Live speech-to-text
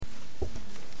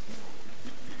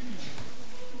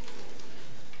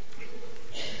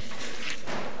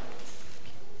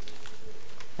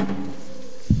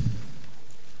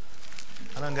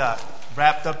done got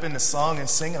wrapped up in the song and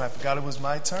singing. I forgot it was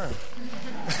my turn.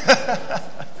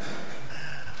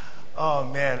 Oh,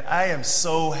 man, I am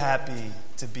so happy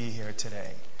to be here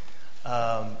today.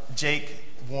 Jake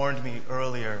warned me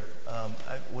earlier.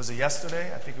 Was it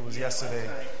yesterday? I think it was yesterday.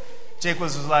 Jake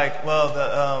was like,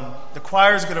 well, the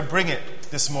choir's going to bring it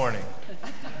this morning.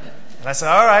 And I said,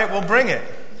 all right, we'll bring it.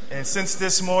 And since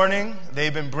this morning,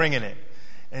 they've been bringing it.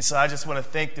 And so I just want to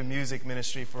thank the music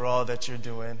ministry for all that you're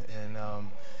doing. And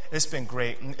it's been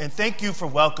great. And thank you for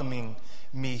welcoming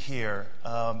me here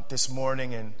this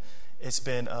morning. And it's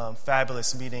been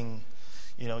fabulous meeting,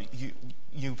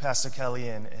 you, Pastor Kelly,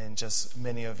 and just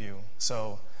many of you.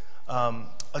 So,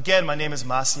 again, my name is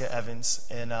Masia Evans,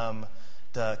 and I'm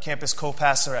the campus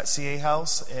co-pastor at CA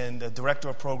House and the director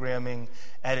of programming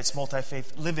at its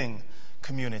multi-faith living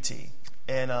community.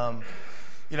 And,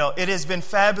 it has been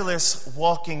fabulous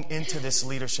walking into this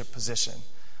leadership position.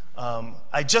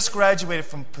 I just graduated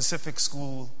from Pacific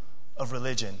School of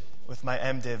Religion with my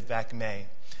MDiv back May.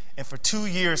 And for 2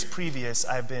 years previous,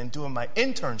 I've been doing my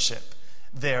internship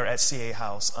there at CA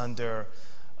House under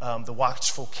the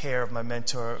watchful care of my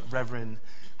mentor, Reverend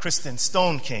Kristen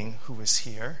Stone King, who is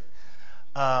here.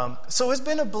 So it's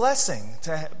been a blessing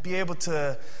to be able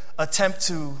to attempt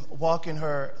to walk in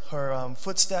her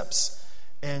footsteps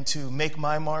and to make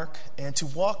my mark and to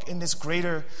walk in this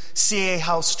greater CA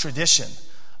House tradition,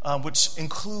 which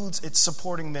includes its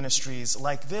supporting ministries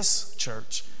like this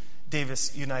church,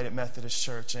 Davis United Methodist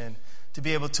Church, and to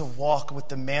be able to walk with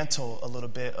the mantle a little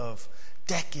bit of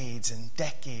decades and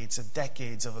decades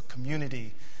of a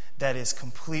community that is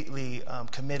completely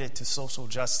committed to social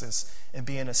justice and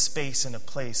being a space and a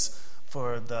place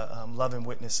for the love and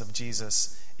witness of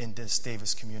Jesus in this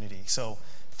Davis community. So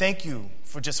thank you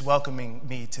for just welcoming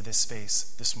me to this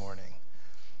space this morning.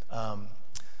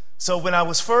 So when I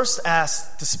was first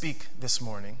asked to speak this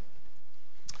morning,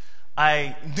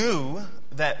 I knew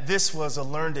that this was a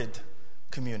learned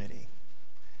community.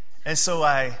 And so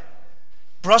I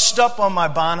brushed up on my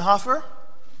Bonhoeffer.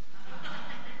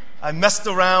 I messed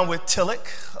around with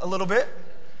Tillich a little bit.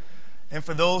 And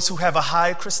for those who have a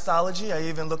high Christology, I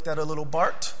even looked at a little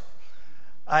Barth.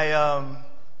 I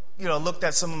looked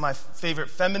at some of my favorite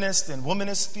feminist and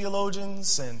womanist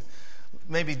theologians and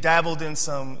maybe dabbled in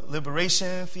some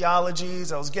liberation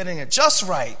theologies. I was getting it just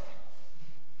right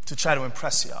to try to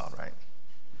impress y'all, right?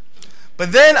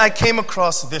 But then I came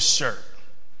across this shirt.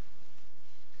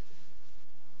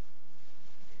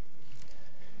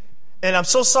 And I'm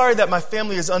so sorry that my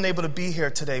family is unable to be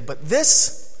here today, but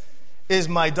this is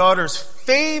my daughter's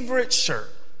favorite shirt.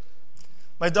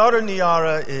 My daughter,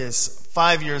 Niara, is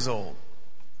 5 years old.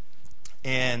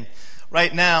 And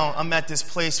right now, I'm at this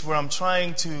place where I'm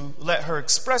trying to let her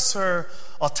express her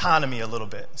autonomy a little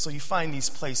bit. So you find these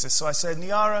places. So I said,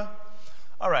 Niara,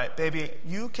 all right, baby,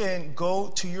 you can go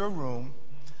to your room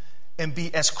and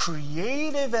be as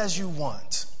creative as you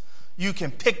want. You can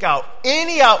pick out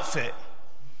any outfit.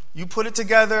 You put it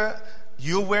together,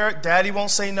 you'll wear it, daddy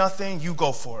won't say nothing, you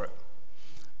go for it.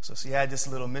 So she had this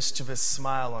little mischievous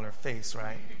smile on her face,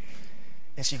 right?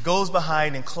 And she goes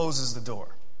behind and closes the door.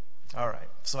 All right,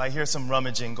 so I hear some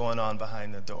rummaging going on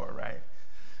behind the door, right?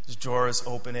 There's drawers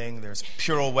opening, there's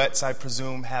pirouettes, I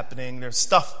presume, happening, there's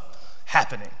stuff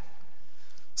happening.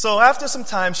 So after some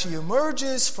time, she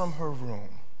emerges from her room.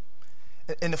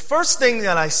 And the first thing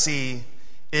that I see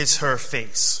is her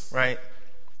face, right?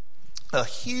 A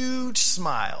huge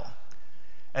smile,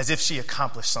 as if she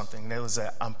accomplished something. There was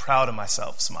a "I'm proud of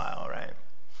myself" smile, right?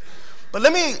 But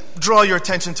let me draw your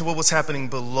attention to what was happening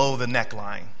below the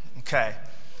neckline, okay?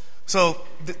 So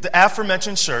the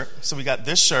aforementioned shirt, so we got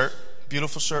this shirt,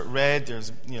 beautiful shirt, red,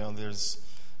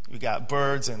 we got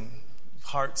birds and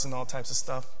hearts and all types of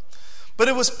stuff. But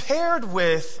it was paired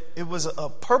with, it was a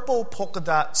purple polka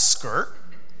dot skirt.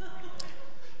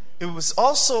 There was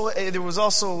also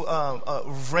a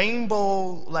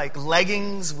rainbow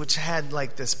leggings which had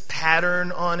this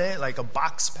pattern on it, like a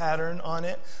box pattern on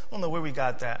it. I don't know where we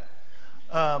got that.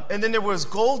 And then there was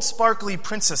gold sparkly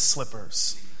princess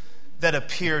slippers that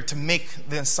appeared to make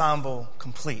the ensemble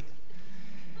complete.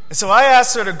 And so I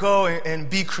asked her to go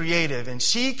and be creative, and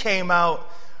she came out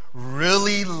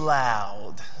really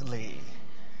loudly.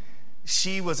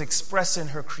 She was expressing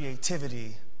her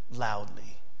creativity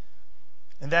loudly.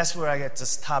 And that's where I get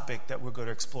this topic that we're going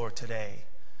to explore today.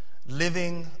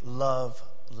 Living love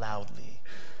loudly.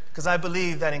 Because I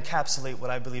believe that encapsulates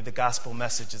what I believe the gospel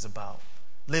message is about.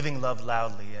 Living love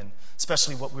loudly, and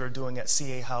especially what we're doing at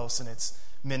CA House and its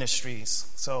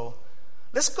ministries. So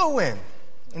let's go in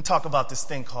and talk about this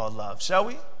thing called love, shall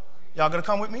we? Y'all going to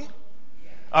come with me?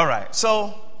 All right.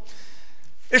 So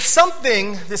It's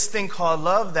something, this thing called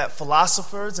love, that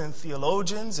philosophers and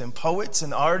theologians and poets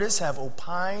and artists have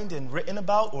opined and written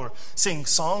about or sing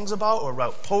songs about or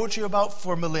wrote poetry about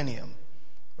for millennium,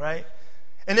 right?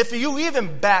 And if you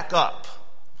even back up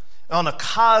on a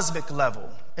cosmic level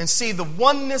and see the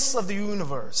oneness of the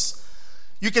universe,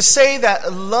 you can say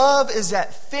that love is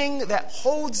that thing that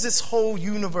holds this whole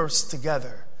universe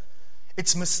together.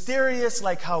 It's mysterious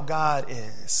like how God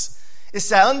is. It's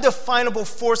that undefinable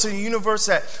force in the universe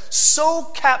that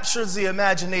so captures the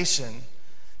imagination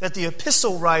that the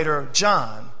epistle writer,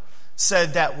 John,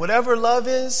 said that whatever love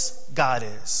is, God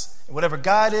is. And whatever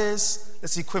God is,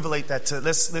 let's equivalent that to,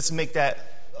 let's make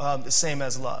that the same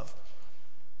as love.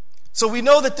 So we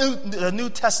know that the New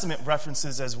Testament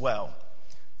references as well.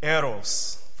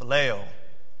 Eros, phileo,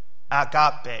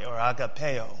 agape or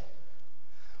agapeo.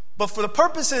 But for the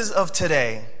purposes of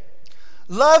today,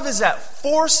 love is that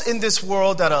force in this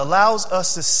world that allows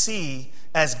us to see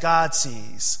as God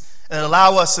sees and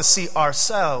allow us to see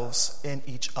ourselves in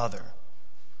each other.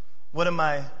 One of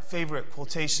my favorite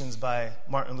quotations by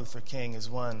Martin Luther King is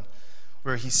one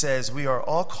where he says, "We are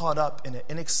all caught up in an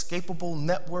inescapable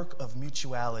network of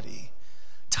mutuality,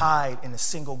 tied in a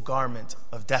single garment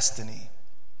of destiny."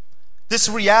 This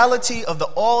reality of the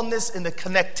allness and the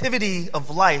connectivity of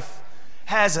life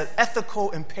has an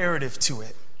ethical imperative to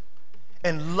it.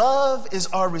 And love is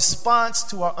our response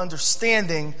to our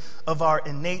understanding of our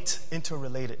innate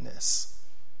interrelatedness.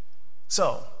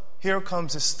 So, here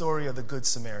comes the story of the Good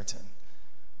Samaritan.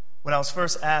 When I was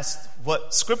first asked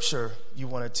what scripture you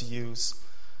wanted to use,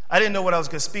 I didn't know what I was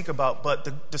going to speak about,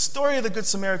 but the story of the Good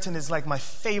Samaritan is like my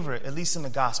favorite, at least in the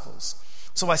Gospels.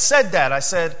 So I said that. I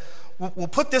said, we'll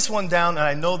put this one down, and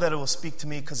I know that it will speak to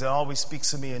me because it always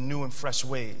speaks to me in new and fresh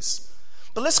ways.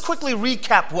 But let's quickly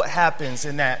recap what happens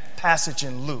in that passage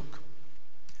in Luke.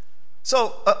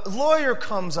 So a lawyer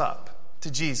comes up to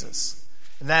Jesus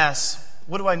and asks,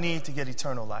 "What do I need to get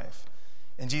eternal life?"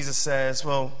 And Jesus says,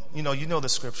 "Well, you know the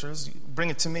scriptures. Bring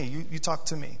it to me. You talk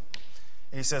to me."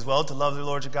 And he says, "Well, to love the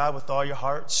Lord your God with all your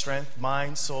heart, strength,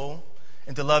 mind, soul,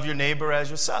 and to love your neighbor as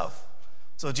yourself."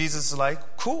 So Jesus is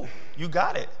like, "Cool, you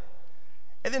got it."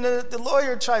 And then the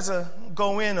lawyer tries to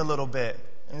go in a little bit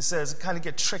and says, kind of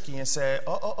get tricky and say,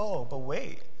 but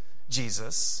wait,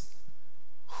 Jesus,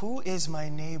 who is my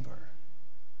neighbor?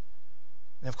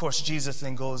 And of course, Jesus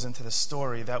then goes into the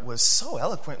story that was so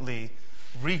eloquently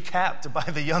recapped by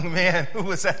the young man who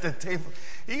was at the table.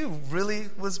 He really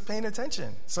was paying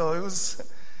attention. So it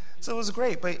was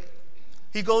great. But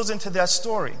he goes into that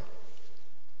story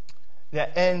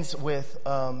that ends with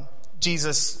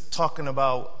Jesus talking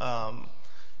about,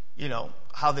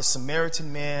 how the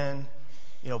Samaritan man,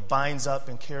 binds up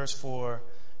and cares for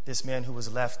this man who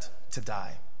was left to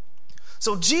die.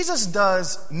 So Jesus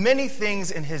does many things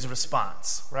in his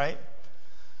response, right?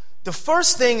 The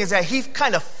first thing is that he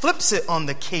kind of flips it on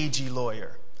the cagey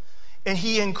lawyer, and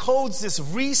he encodes this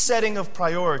resetting of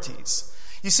priorities.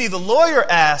 You see, the lawyer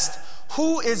asked,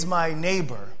 "Who is my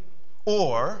neighbor?"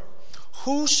 or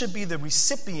 "Who should be the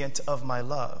recipient of my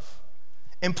love?"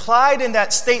 Implied in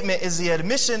that statement is the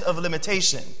admission of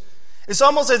limitation. It's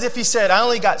almost as if he said, "I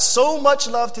only got so much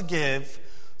love to give,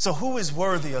 so who is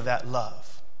worthy of that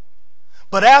love?"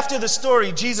 But after the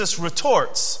story, Jesus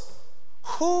retorts,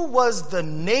 "Who was the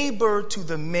neighbor to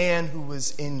the man who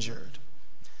was injured?"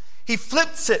 He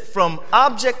flips it from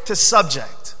object to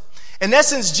subject. In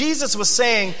essence, Jesus was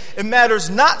saying it matters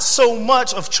not so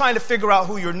much of trying to figure out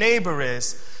who your neighbor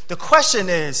is. The question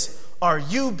is, are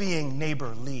you being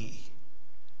neighborly?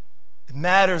 It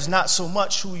matters not so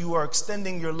much who you are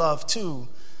extending your love to,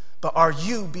 but are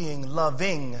you being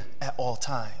loving at all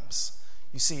times?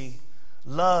 You see,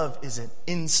 love is an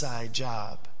inside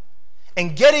job.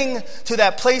 And getting to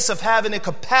that place of having a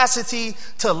capacity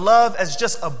to love as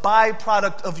just a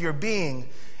byproduct of your being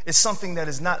is something that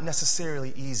is not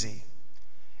necessarily easy.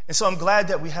 And so I'm glad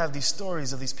that we have these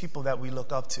stories of these people that we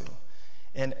look up to.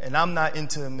 And I'm not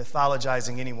into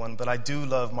mythologizing anyone, but I do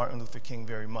love Martin Luther King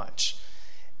very much.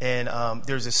 And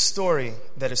there's a story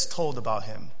that is told about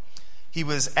him. He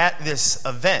was at this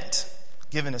event,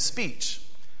 giving a speech,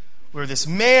 where this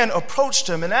man approached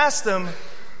him and asked him,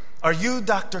 "Are you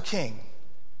Dr. King?"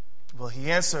 Well,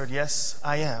 he answered, "Yes,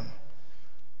 I am."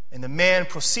 And the man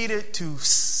proceeded to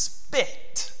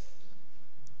spit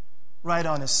right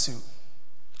on his suit.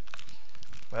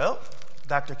 Well,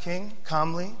 Dr. King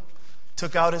calmly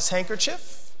took out his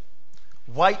handkerchief,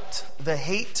 wiped the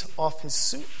hate off his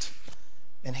suit,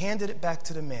 and handed it back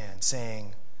to the man,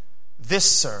 saying,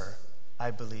 "This, sir,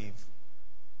 I believe,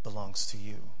 belongs to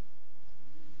you."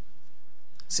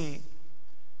 See,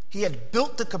 he had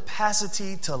built the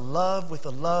capacity to love with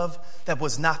a love that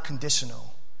was not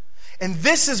conditional. And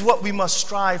this is what we must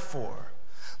strive for.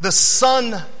 The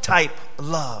sun-type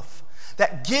love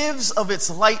that gives of its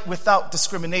light without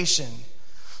discrimination.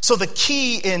 So the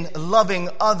key in loving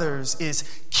others is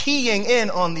keying in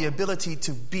on the ability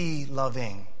to be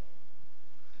loving.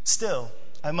 Still,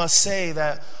 I must say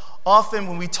that often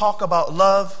when we talk about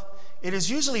love, it is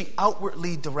usually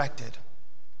outwardly directed.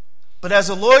 But as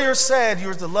the lawyer said, you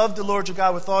are to love the Lord your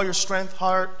God with all your strength,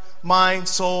 heart, mind,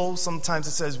 soul, sometimes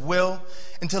it says will,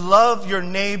 and to love your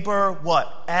neighbor,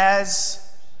 what? As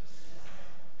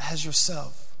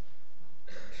yourself.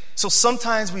 So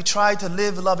sometimes we try to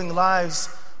live loving lives,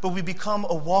 but we become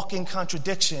a walking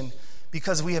contradiction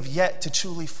because we have yet to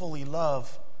truly fully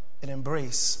love and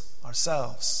embrace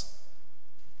ourselves.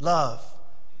 Love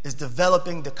is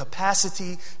developing the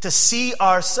capacity to see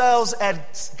ourselves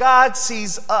as God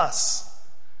sees us.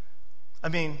 I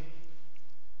mean,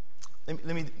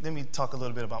 let me talk a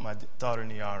little bit about my daughter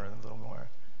Niara a little more.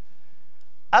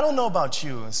 I don't know about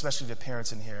you, especially the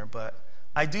parents in here, but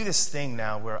I do this thing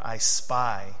now where I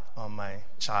spy on my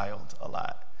child a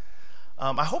lot.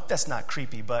 I hope that's not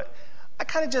creepy, but I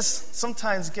kind of just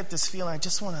sometimes get this feeling I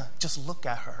just want to just look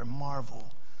at her and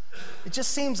marvel. It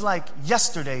just seems like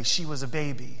yesterday she was a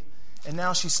baby, and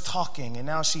now she's talking, and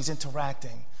now she's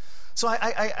interacting. So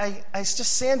I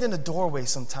just stand in the doorway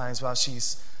sometimes while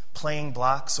she's playing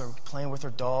blocks or playing with her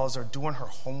dolls or doing her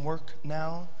homework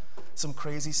now, some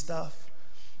crazy stuff.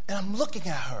 And I'm looking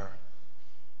at her,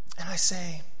 and I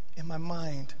say in my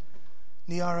mind,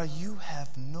 Niara, you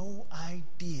have no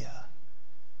idea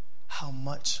how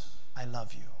much I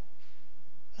love you.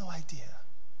 No idea.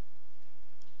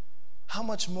 How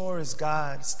much more is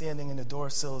God standing in the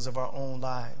doorsills of our own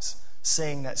lives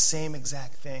saying that same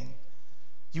exact thing?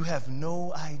 You have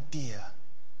no idea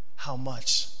how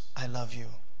much I love you.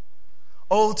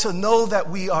 Oh, to know that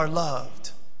we are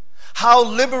loved. How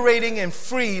liberating and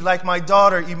free, like my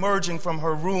daughter emerging from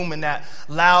her room in that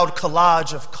loud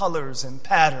collage of colors and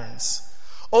patterns.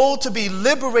 Oh, to be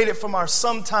liberated from our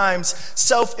sometimes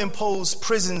self-imposed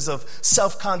prisons of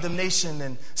self-condemnation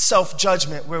and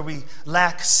self-judgment where we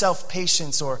lack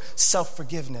self-patience or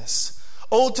self-forgiveness.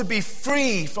 Oh, to be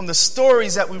free from the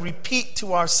stories that we repeat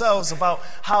to ourselves about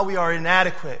how we are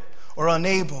inadequate or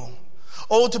unable.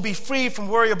 Oh, to be free from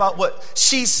worry about what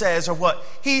she says or what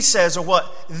he says or what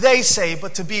they say,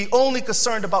 but to be only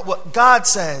concerned about what God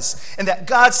says, and that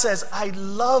God says, I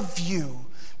love you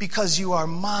because you are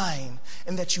mine,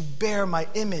 and that you bear my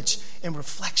image and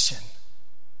reflection.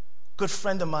 Good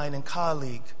friend of mine and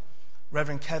colleague,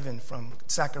 Reverend Kevin from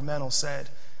Sacramento, said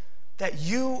that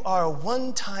you are a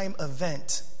one-time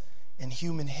event in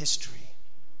human history.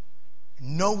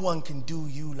 No one can do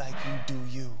you like you do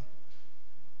you.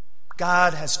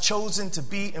 God has chosen to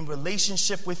be in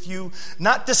relationship with you,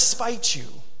 not despite you,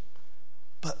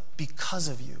 but because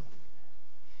of you.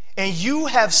 And you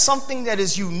have something that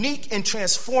is unique and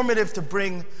transformative to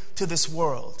bring to this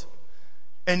world.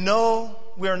 And no,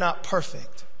 we are not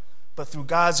perfect, but through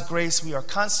God's grace, we are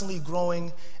constantly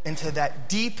growing into that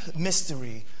deep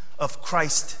mystery of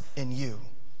Christ in you.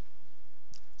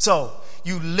 So,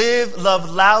 you live love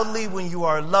loudly when you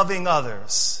are loving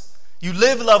others. You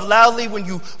live love loudly when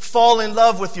you fall in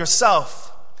love with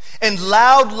yourself. And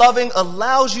loud loving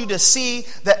allows you to see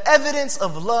the evidence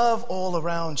of love all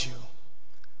around you.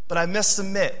 But I must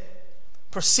admit,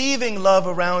 perceiving love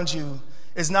around you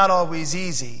is not always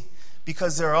easy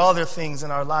because there are other things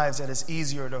in our lives that is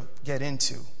easier to get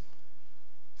into.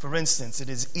 For instance, it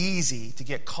is easy to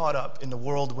get caught up in the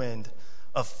whirlwind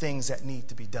of things that need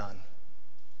to be done.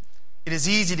 It is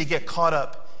easy to get caught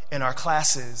up in our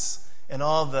classes and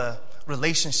all the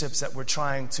relationships that we're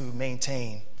trying to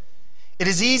maintain. It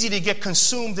is easy to get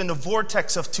consumed in the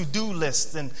vortex of to-do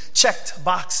lists and checked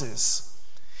boxes.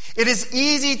 It is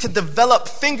easy to develop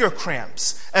finger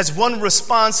cramps as one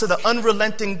responds to the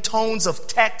unrelenting tones of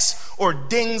texts or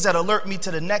dings that alert me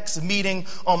to the next meeting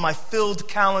on my filled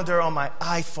calendar on my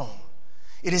iPhone.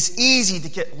 It is easy to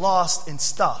get lost in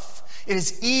stuff. It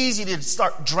is easy to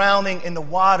start drowning in the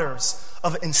waters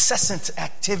of incessant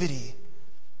activity.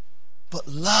 But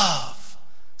love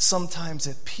sometimes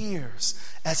appears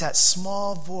as that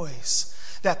small voice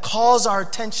that calls our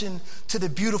attention to the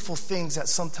beautiful things that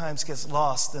sometimes gets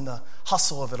lost in the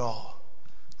hustle of it all.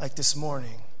 Like this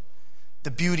morning,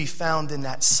 the beauty found in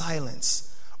that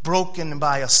silence, broken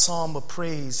by a psalm of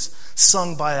praise,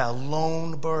 sung by a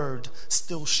lone bird,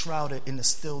 still shrouded in the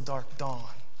still dark dawn.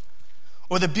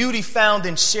 Or the beauty found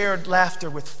in shared laughter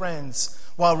with friends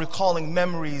while recalling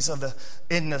memories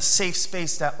in the safe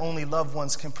space that only loved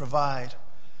ones can provide.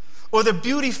 Or the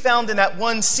beauty found in that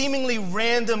one seemingly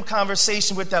random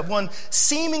conversation with that one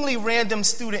seemingly random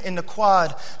student in the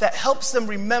quad that helps them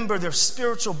remember their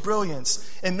spiritual brilliance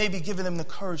and maybe giving them the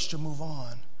courage to move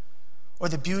on. Or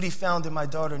the beauty found in my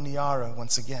daughter Niara,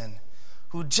 once again,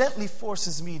 who gently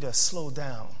forces me to slow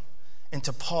down and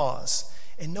to pause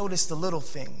and notice the little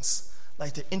things,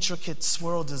 like the intricate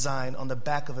swirl design on the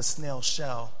back of a snail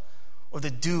shell, or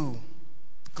the dew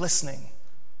glistening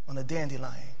on a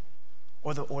dandelion,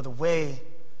 or the way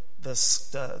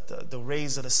the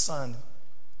rays of the sun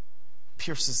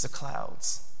pierces the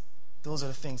clouds. Those are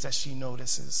the things that she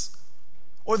notices.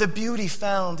 Or the beauty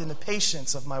found in the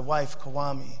patience of my wife,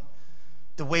 Kawami,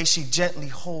 the way she gently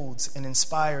holds and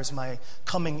inspires my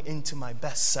coming into my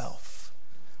best self,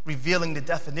 revealing the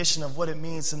definition of what it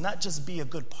means to not just be a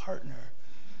good partner,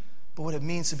 but what it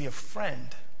means to be a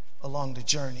friend along the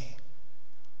journey.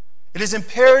 It is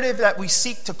imperative that we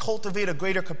seek to cultivate a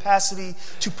greater capacity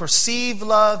to perceive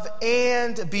love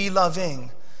and be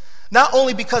loving, not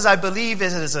only because I believe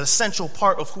it is an essential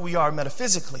part of who we are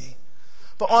metaphysically,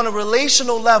 but on a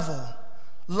relational level.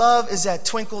 Love is that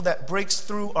twinkle that breaks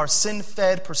through our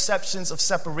sin-fed perceptions of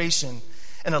separation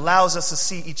and allows us to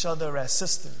see each other as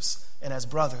sisters and as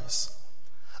brothers.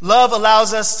 Love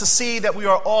allows us to see that we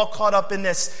are all caught up in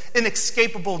this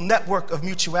inescapable network of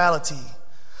mutuality.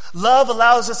 Love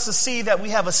allows us to see that we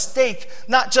have a stake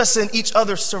not just in each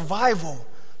other's survival,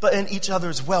 but in each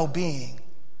other's well-being.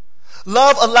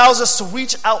 Love allows us to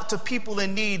reach out to people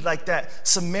in need like that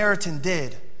Samaritan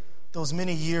did those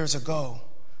many years ago.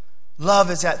 Love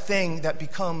is that thing that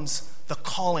becomes the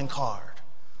calling card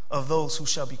of those who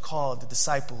shall be called the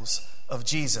disciples of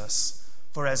Jesus.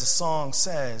 For as the song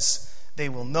says, they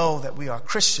will know that we are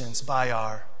Christians by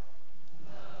our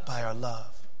love.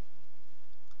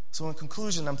 So in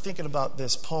conclusion, I'm thinking about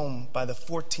this poem by the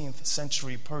 14th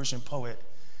century Persian poet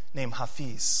named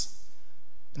Hafiz.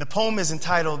 And the poem is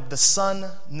entitled, "The Sun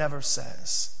Never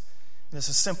Says." And it's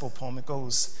a simple poem. It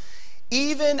goes,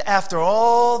 "Even after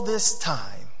all this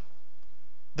time,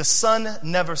 the sun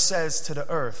never says to the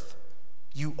earth,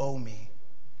 'You owe me.'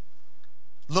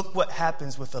 Look what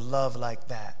happens with a love like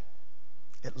that.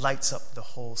 It lights up the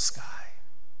whole sky."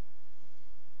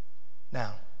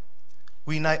 Now,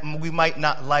 we might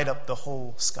not light up the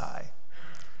whole sky,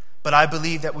 but I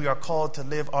believe that we are called to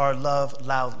live our love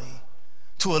loudly,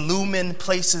 to illumine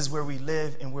places where we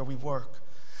live and where we work,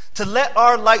 to let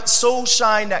our light so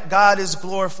shine that God is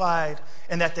glorified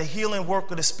and that the healing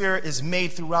work of the Spirit is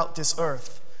made throughout this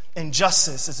earth and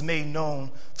justice is made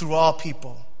known through all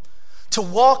people, to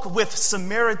walk with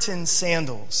Samaritan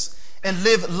sandals and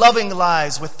live loving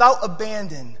lives without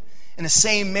abandon in the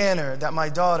same manner that my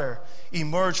daughter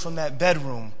emerged from that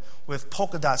bedroom with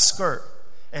polka dot skirt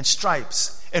and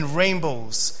stripes and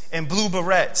rainbows and blue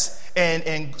barrettes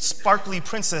and sparkly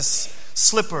princess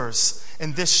slippers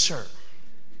and this shirt.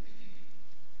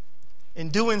 In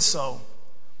doing so,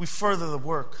 we further the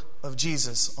work of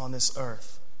Jesus on this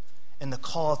earth. And the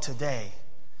call today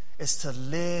is to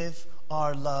live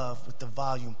our love with the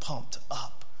volume pumped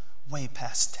up way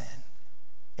past 10.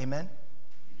 Amen?